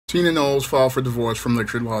Tina Knowles filed for divorce from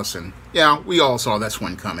Richard Lawson. Yeah, we all saw this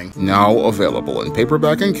one coming. Now available in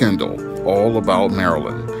paperback and Kindle, All About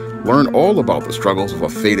Marilyn. Learn all about the struggles of a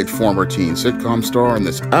faded former teen sitcom star in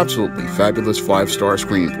this absolutely fabulous 5-star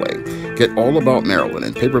screenplay. Get All About Marilyn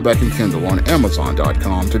in paperback and Kindle on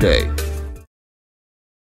Amazon.com today.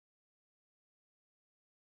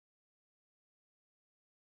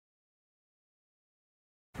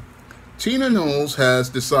 Tina Knowles has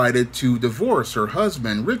decided to divorce her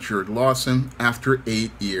husband, Richard Lawson, after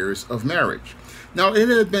 8 years of marriage. Now, it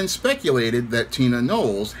had been speculated that Tina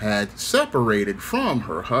Knowles had separated from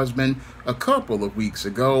her husband a couple of weeks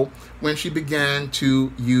ago when she began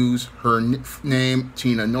to use her name,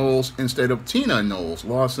 Tina Knowles, instead of Tina Knowles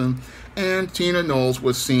Lawson, and Tina Knowles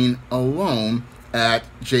was seen alone at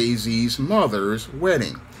Jay-Z's mother's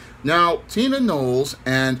wedding. Now, Tina Knowles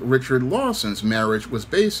and Richard Lawson's marriage was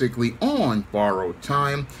basically on borrowed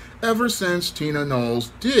time ever since Tina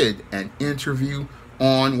Knowles did an interview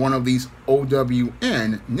on one of these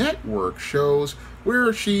OWN network shows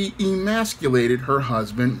where she emasculated her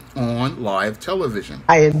husband on live television.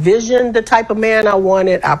 I envisioned the type of man I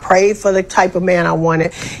wanted. I prayed for the type of man I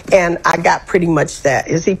wanted, and I got pretty much that.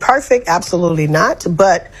 Is he perfect? Absolutely not.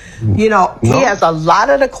 But, you know, he has a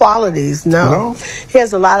lot of the qualities. He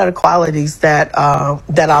has a lot of the qualities that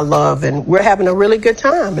that I love, and we're having a really good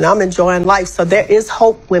time, and I'm enjoying life. So there is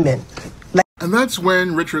hope, women. And that's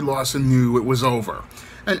when Richard Lawson knew it was over.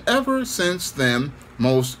 And ever since then,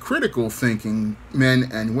 most critical thinking men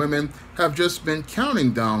and women have just been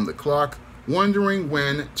counting down the clock, wondering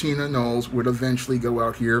when Tina Knowles would eventually go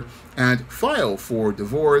out here and file for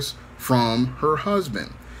divorce from her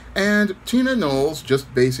husband. And Tina Knowles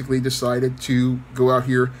just basically decided to go out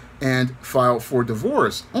here and file for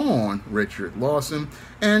divorce on Richard Lawson.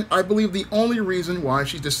 And I believe the only reason why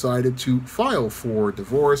she decided to file for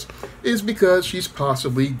divorce is because she's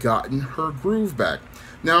possibly gotten her groove back.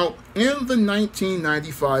 Now, in the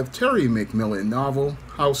 1995 Terry McMillan novel,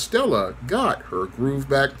 How Stella Got Her Groove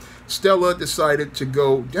Back, Stella decided to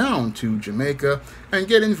go down to Jamaica and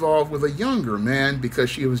get involved with a younger man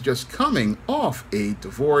because she was just coming off a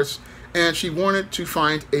divorce, and she wanted to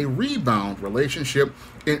find a rebound relationship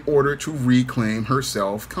in order to reclaim her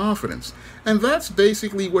self-confidence. And that's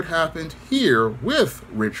basically what happened here with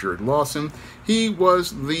Richard Lawson. He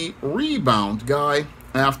was the rebound guy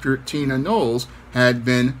after Tina Knowles had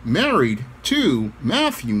been married to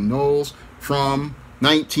Matthew Knowles from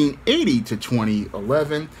 1980 to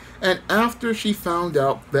 2011, and after she found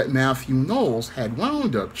out that Matthew Knowles had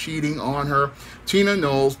wound up cheating on her, Tina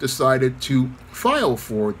Knowles decided to file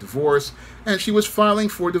for divorce, and she was filing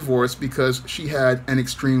for divorce because she had an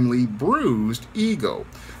extremely bruised ego.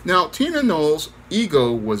 Now, Tina Knowles'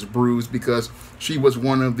 ego was bruised because she was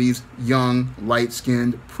one of these young,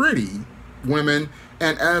 light-skinned, pretty women,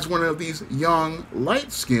 and as one of these young,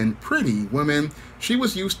 light-skinned, pretty women, she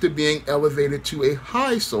was used to being elevated to a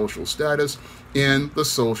high social status in the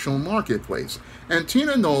social marketplace. And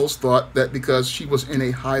Tina Knowles thought that because she was in a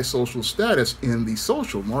high social status in the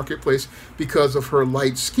social marketplace, because of her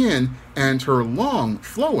light skin and her long,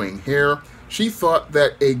 flowing hair, she thought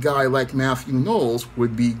that a guy like Matthew Knowles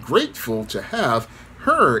would be grateful to have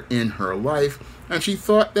her in her life, and she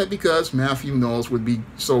thought that because Matthew Knowles would be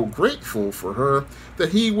so grateful for her, that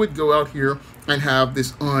he would go out here and have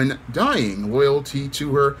this undying loyalty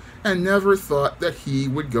to her, and never thought that he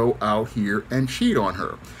would go out here and cheat on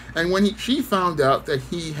her. And when she found out that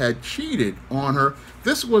he had cheated on her,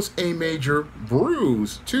 this was a major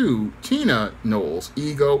bruise to Tina Knowles'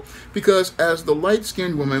 ego, because as the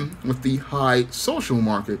light-skinned woman with the high social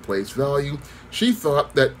marketplace value, she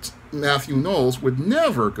thought that Matthew Knowles would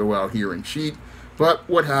never go out here and cheat. But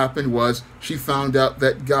what happened was she found out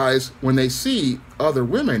that guys, when they see other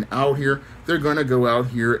women out here, they're going to go out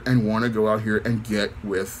here and want to go out here and get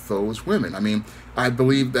with those women. I mean, I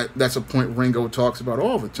believe that that's a point Ringo talks about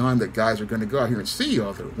all the time, that guys are going to go out here and see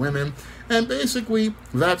other women. And basically,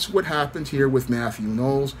 that's what happened here with Matthew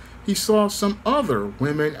Knowles. He saw some other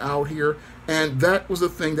women out here, and that was the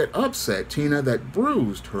thing that upset Tina, that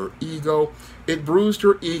bruised her ego. It bruised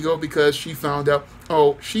her ego because she found out,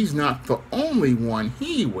 oh, she's not the only one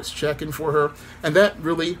he was checking for her, and that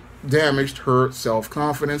really damaged her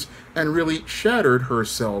self-confidence and really shattered her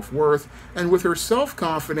self-worth. And with her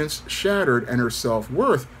self-confidence shattered and her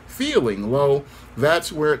self-worth feeling low,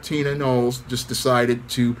 that's where Tina Knowles just decided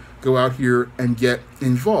to go out here and get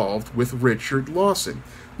involved with Richard Lawson.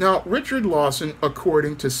 Now, Richard Lawson,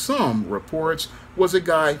 according to some reports, was a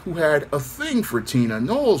guy who had a thing for Tina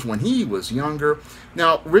Knowles when he was younger.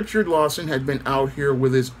 Now, Richard Lawson had been out here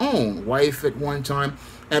with his own wife at one time,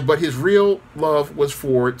 But his real love was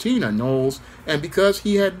for Tina Knowles, and because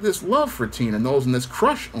he had this love for Tina Knowles and this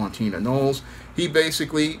crush on Tina Knowles, he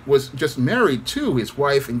basically was just married to his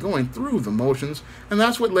wife and going through the motions, and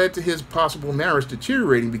that's what led to his possible marriage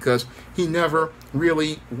deteriorating, because he never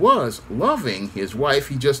really was loving his wife.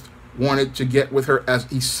 He just wanted to get with her as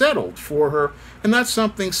he settled for her, and that's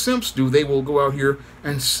something simps do. They will go out here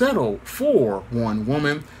and settle for one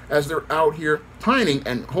woman as they're out here pining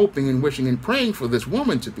and hoping and wishing and praying for this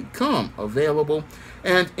woman to become available.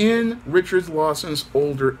 And in Richard Lawson's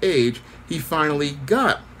older age, he finally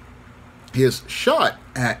got his shot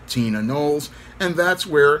at Tina Knowles, and that's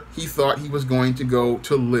where he thought he was going to go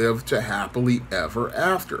to live to happily ever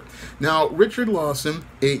after. Now, Richard Lawson,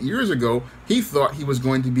 8 years ago, he thought he was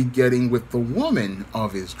going to be getting with the woman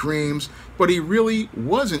of his dreams, but he really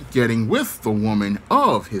wasn't getting with the woman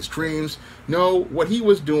of his dreams. No, what he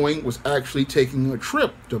was doing was actually taking a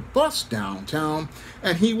trip to bus downtown,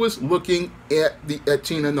 and he was looking at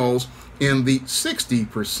Tina Knowles in the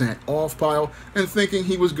 60% off pile and thinking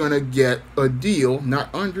he was going to get a deal,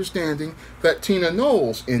 not understanding that Tina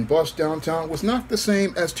Knowles in bus downtown was not the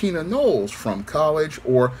same as Tina Knowles from college,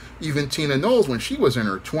 or even Tina Knowles when she was in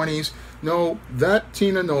her 20s. No, that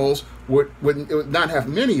Tina Knowles would not have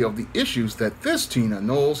many of the issues that this Tina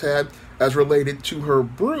Knowles had as related to her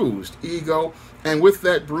bruised ego, and with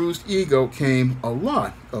that bruised ego came a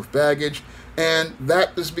lot of baggage, and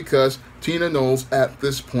that is because Tina Knowles at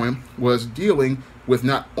this point was dealing with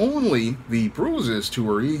not only the bruises to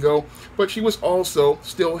her ego, but she was also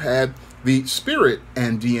still had the spirit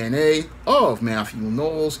and DNA of Matthew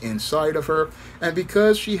Knowles inside of her. And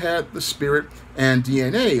because she had the spirit and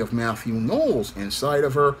DNA of Matthew Knowles inside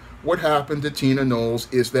of her, what happened to Tina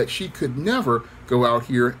Knowles is that she could never go out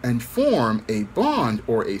here and form a bond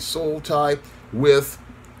or a soul tie with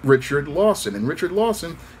Richard Lawson. And Richard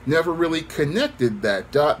Lawson never really connected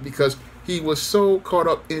that dot because he was so caught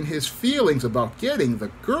up in his feelings about getting the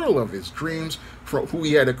girl of his dreams, who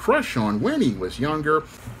he had a crush on when he was younger.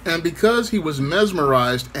 And because he was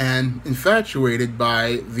mesmerized and infatuated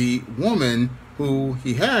by the woman who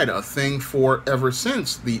he had a thing for ever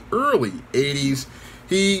since the early 80s,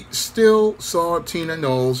 he still saw Tina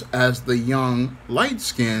Knowles as the young,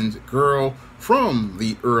 light-skinned girl from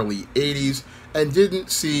the early 80s and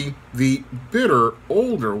didn't see the bitter,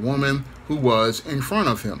 older woman who was in front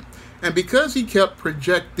of him. And because he kept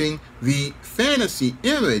projecting the fantasy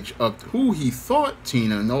image of who he thought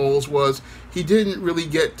Tina Knowles was, he didn't really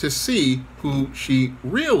get to see who she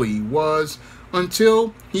really was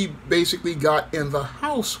until he basically got in the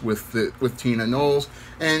house with Tina Knowles,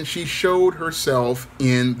 and she showed herself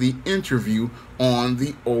in the interview on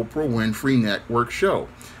the Oprah Winfrey Network show.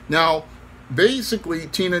 Now, basically,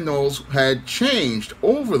 Tina Knowles had changed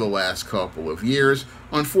over the last couple of years.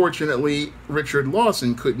 Unfortunately, Richard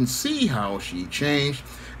Lawson couldn't see how she changed,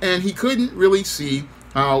 and he couldn't really see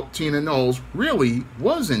how Tina Knowles really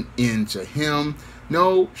wasn't into him.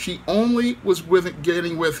 No, she only was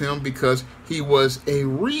getting with him because he was a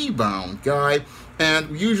rebound guy,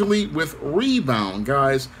 and usually with rebound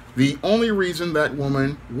guys, the only reason that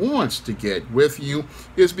woman wants to get with you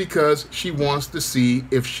is because she wants to see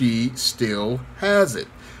if she still has it.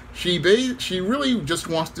 She really just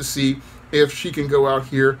wants to see if she can go out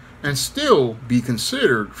here and still be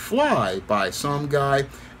considered fly by some guy,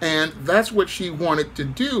 and that's what she wanted to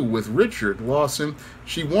do with Richard Lawson.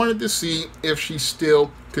 She wanted to see if she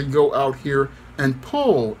still could go out here and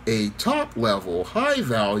pull a top-level,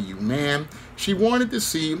 high-value man. She wanted to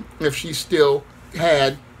see if she still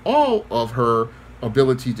had all of her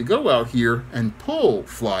ability to go out here and pull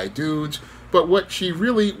fly dudes, but what she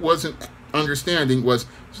really wasn't understanding was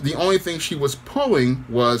the only thing she was pulling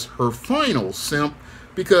was her final simp,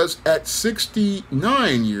 because at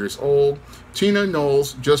 69 years old, Tina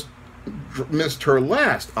Knowles just missed her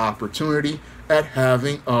last opportunity at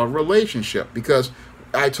having a relationship. Because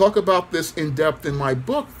I talk about this in depth in my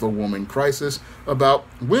book, The Woman Crisis, about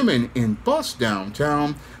women in bus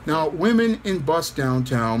downtown. Now, women in bus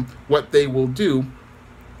downtown, what they will do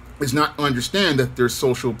is not understand that their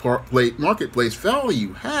social marketplace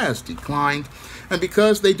value has declined. And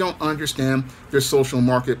because they don't understand their social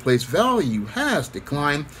marketplace value has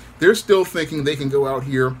declined, they're still thinking they can go out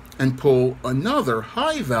here and pull another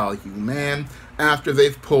high-value man after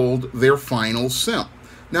they've pulled their final simp.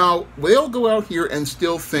 Now, they'll go out here and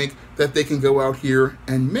still think that they can go out here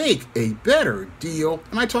and make a better deal.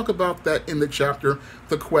 And I talk about that in the chapter,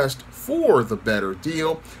 The Quest for the Better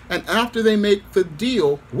Deal. And after they make the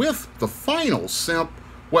deal with the final simp,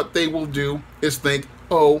 what they will do is think,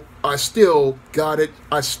 oh, I still got it.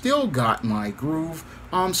 I still got my groove.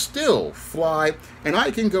 I'm still fly, and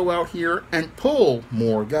I can go out here and pull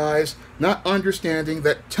more guys, not understanding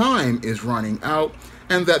that time is running out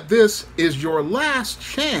and that this is your last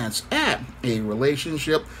chance at a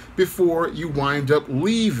relationship before you wind up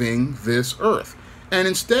leaving this earth. And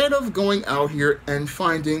instead of going out here and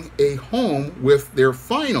finding a home with their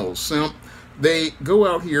final simp, they go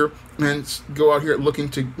out here looking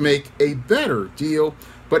to make a better deal.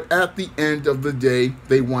 But at the end of the day,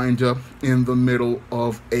 they wind up in the middle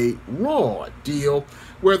of a raw deal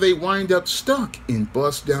where they wind up stuck in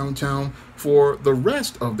Bust Downtown for the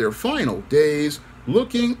rest of their final days,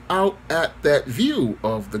 looking out at that view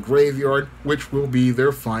of the graveyard, which will be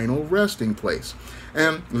their final resting place.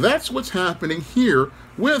 And that's what's happening here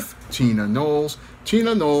with Tina Knowles.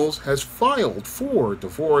 Tina Knowles has filed for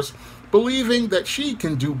divorce, believing that she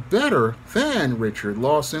can do better than Richard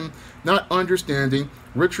Lawson, not understanding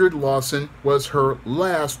Richard Lawson was her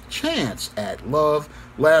last chance at love,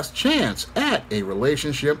 last chance at a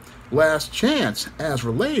relationship, last chance as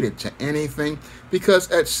related to anything,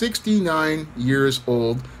 because at 69 years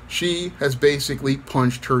old, she has basically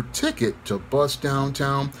punched her ticket to Bust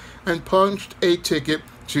Downtown and punched a ticket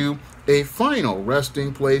to a final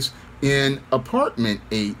resting place in apartment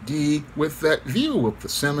 8D with that view of the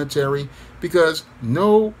cemetery, because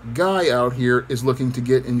no guy out here is looking to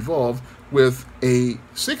get involved with a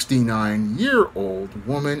 69-year-old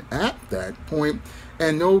woman at that point,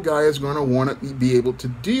 and no guy is going to want to be able to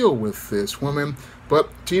deal with this woman. But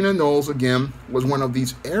Tina Knowles, again, was one of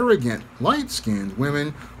these arrogant, light-skinned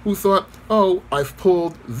women who thought, oh, I've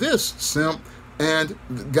pulled this simp and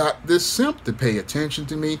got this simp to pay attention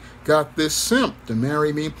to me, got this simp to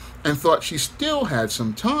marry me, and thought she still had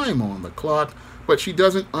some time on the clock, but she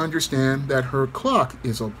doesn't understand that her clock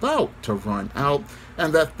is about to run out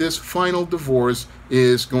and that this final divorce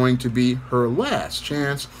is going to be her last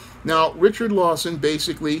chance. Now, Richard Lawson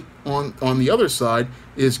basically, on the other side,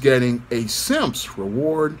 is getting a simp's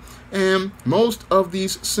reward, and most of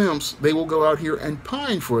these simps, they will go out here and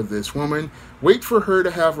pine for this woman, wait for her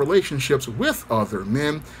to have relationships with other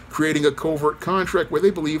men, creating a covert contract where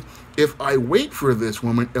they believe, if I wait for this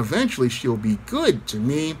woman, eventually she'll be good to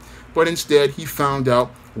me. But instead, he found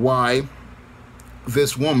out why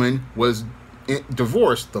this woman was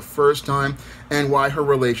divorced the first time and why her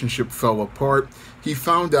relationship fell apart. He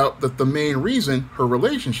found out that the main reason her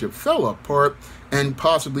relationship fell apart, and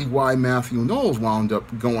possibly why Matthew Knowles wound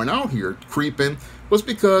up going out here creeping, was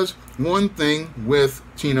because one thing with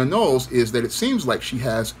Tina Knowles is that it seems like she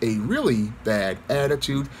has a really bad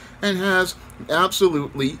attitude and has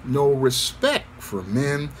absolutely no respect for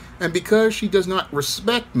men. And because she does not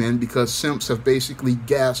respect men, because simps have basically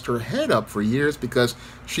gassed her head up for years because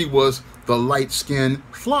she was the light-skinned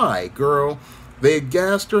fly girl, they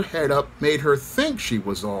gassed her head up, made her think she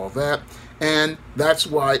was all that, and that's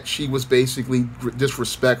why she was basically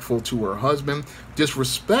disrespectful to her husband,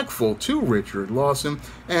 disrespectful to Richard Lawson,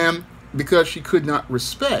 and because she could not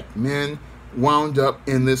respect men, wound up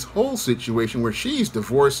in this whole situation where she's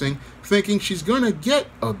divorcing, thinking she's going to get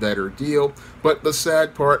a better deal. But the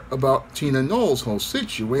sad part about Tina Knowles' whole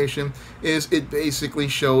situation is it basically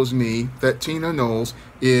shows me that Tina Knowles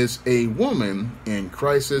is a woman in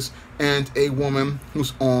crisis and a woman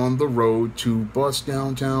who's on the road to Bust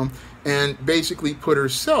Downtown and basically put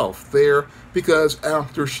herself there because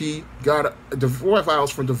after she got a divorce,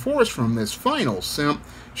 files for divorce from this final simp,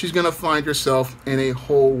 she's going to find herself in a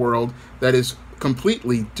whole world that is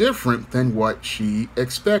completely different than what she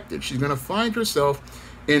expected. She's going to find herself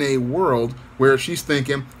in a world where she's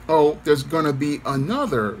thinking, oh, there's going to be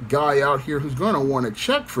another guy out here who's going to want to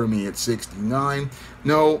check for me at 69.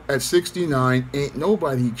 No, at 69, ain't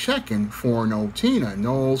nobody checking for no Tina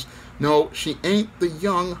Knowles. No, she ain't the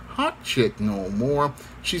young hot chick no more.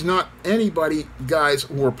 She's not anybody guys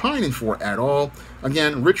who are pining for at all.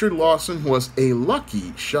 Again, Richard Lawson was a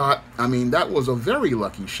lucky shot. I mean, that was a very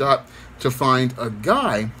lucky shot to find a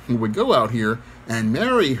guy who would go out here and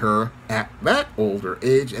marry her at that older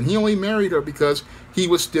age. And he only married her because he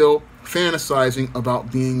was still fantasizing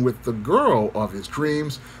about being with the girl of his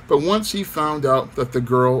dreams. But once he found out that the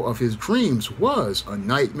girl of his dreams was a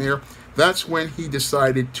nightmare, that's when he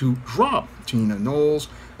decided to drop Tina Knowles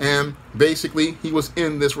and Basically, he was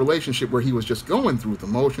in this relationship where he was just going through the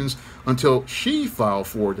motions until she filed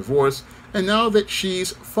for divorce, and now that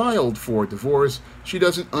she's filed for divorce, she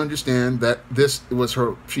doesn't understand that this was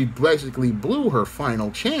she basically blew her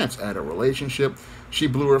final chance at a relationship. She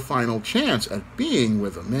blew her final chance at being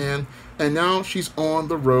with a man, and now she's on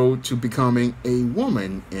the road to becoming a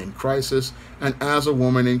woman in crisis. And as a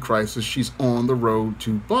woman in crisis, she's on the road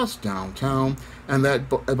to bust downtown, and that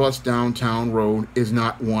bust downtown road is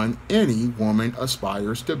not one any woman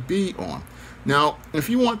aspires to be on. Now, if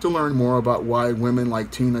you want to learn more about why women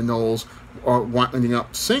like Tina Knowles are ending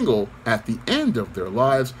up single at the end of their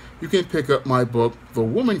lives, you can pick up my book, The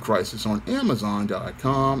Woman Crisis, on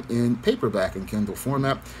Amazon.com in paperback and Kindle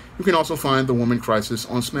format. You can also find The Woman Crisis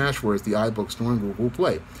on Smashwords, the iBookstore, and Google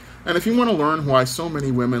Play. And if you want to learn why so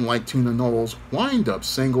many women like Tina Knowles wind up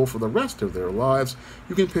single for the rest of their lives,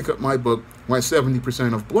 you can pick up my book, Why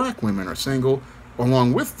 70% of Black Women Are Single,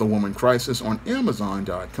 along with The Woman Crisis, on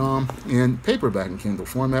Amazon.com in paperback and Kindle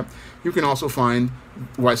format. You can also find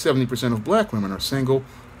Why 70% of Black Women Are Single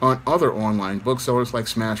on other online booksellers like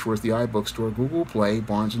Smashwords, the iBookstore, Google Play,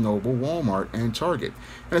 Barnes & Noble, Walmart, and Target.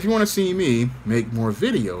 And if you want to see me make more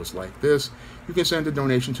videos like this, you can send a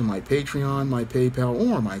donation to my Patreon, my PayPal,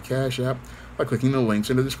 or my Cash App by clicking the links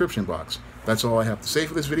in the description box. That's all I have to say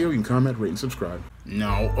for this video. You can comment, rate, and subscribe.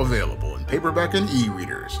 Now available in paperback and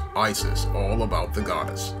e-readers, Isis, All About the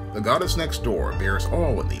Goddess. The Goddess Next Door bears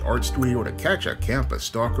all in the art studio to catch a campus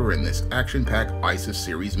stalker in this action-packed Isis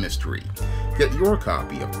series mystery. Get your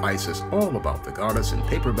copy of Isis, All About the Goddess in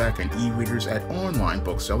paperback and e-readers at online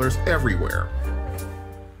booksellers everywhere.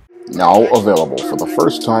 Now available for the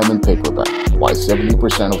first time in paperback, Why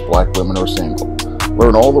 70% of Black Women Are Single.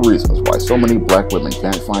 Learn all the reasons why so many Black women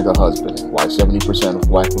can't find a husband and why 70% of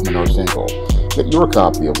Black women are single. Get your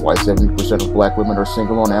copy of Why 70% of Black Women Are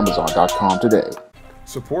Single on Amazon.com today.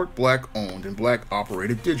 Support Black-owned and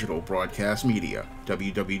Black-operated digital broadcast media.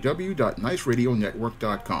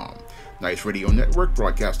 www.niceradionetwork.com. Nice Radio Network,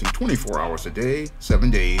 broadcasting 24 hours a day, 7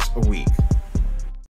 days a week.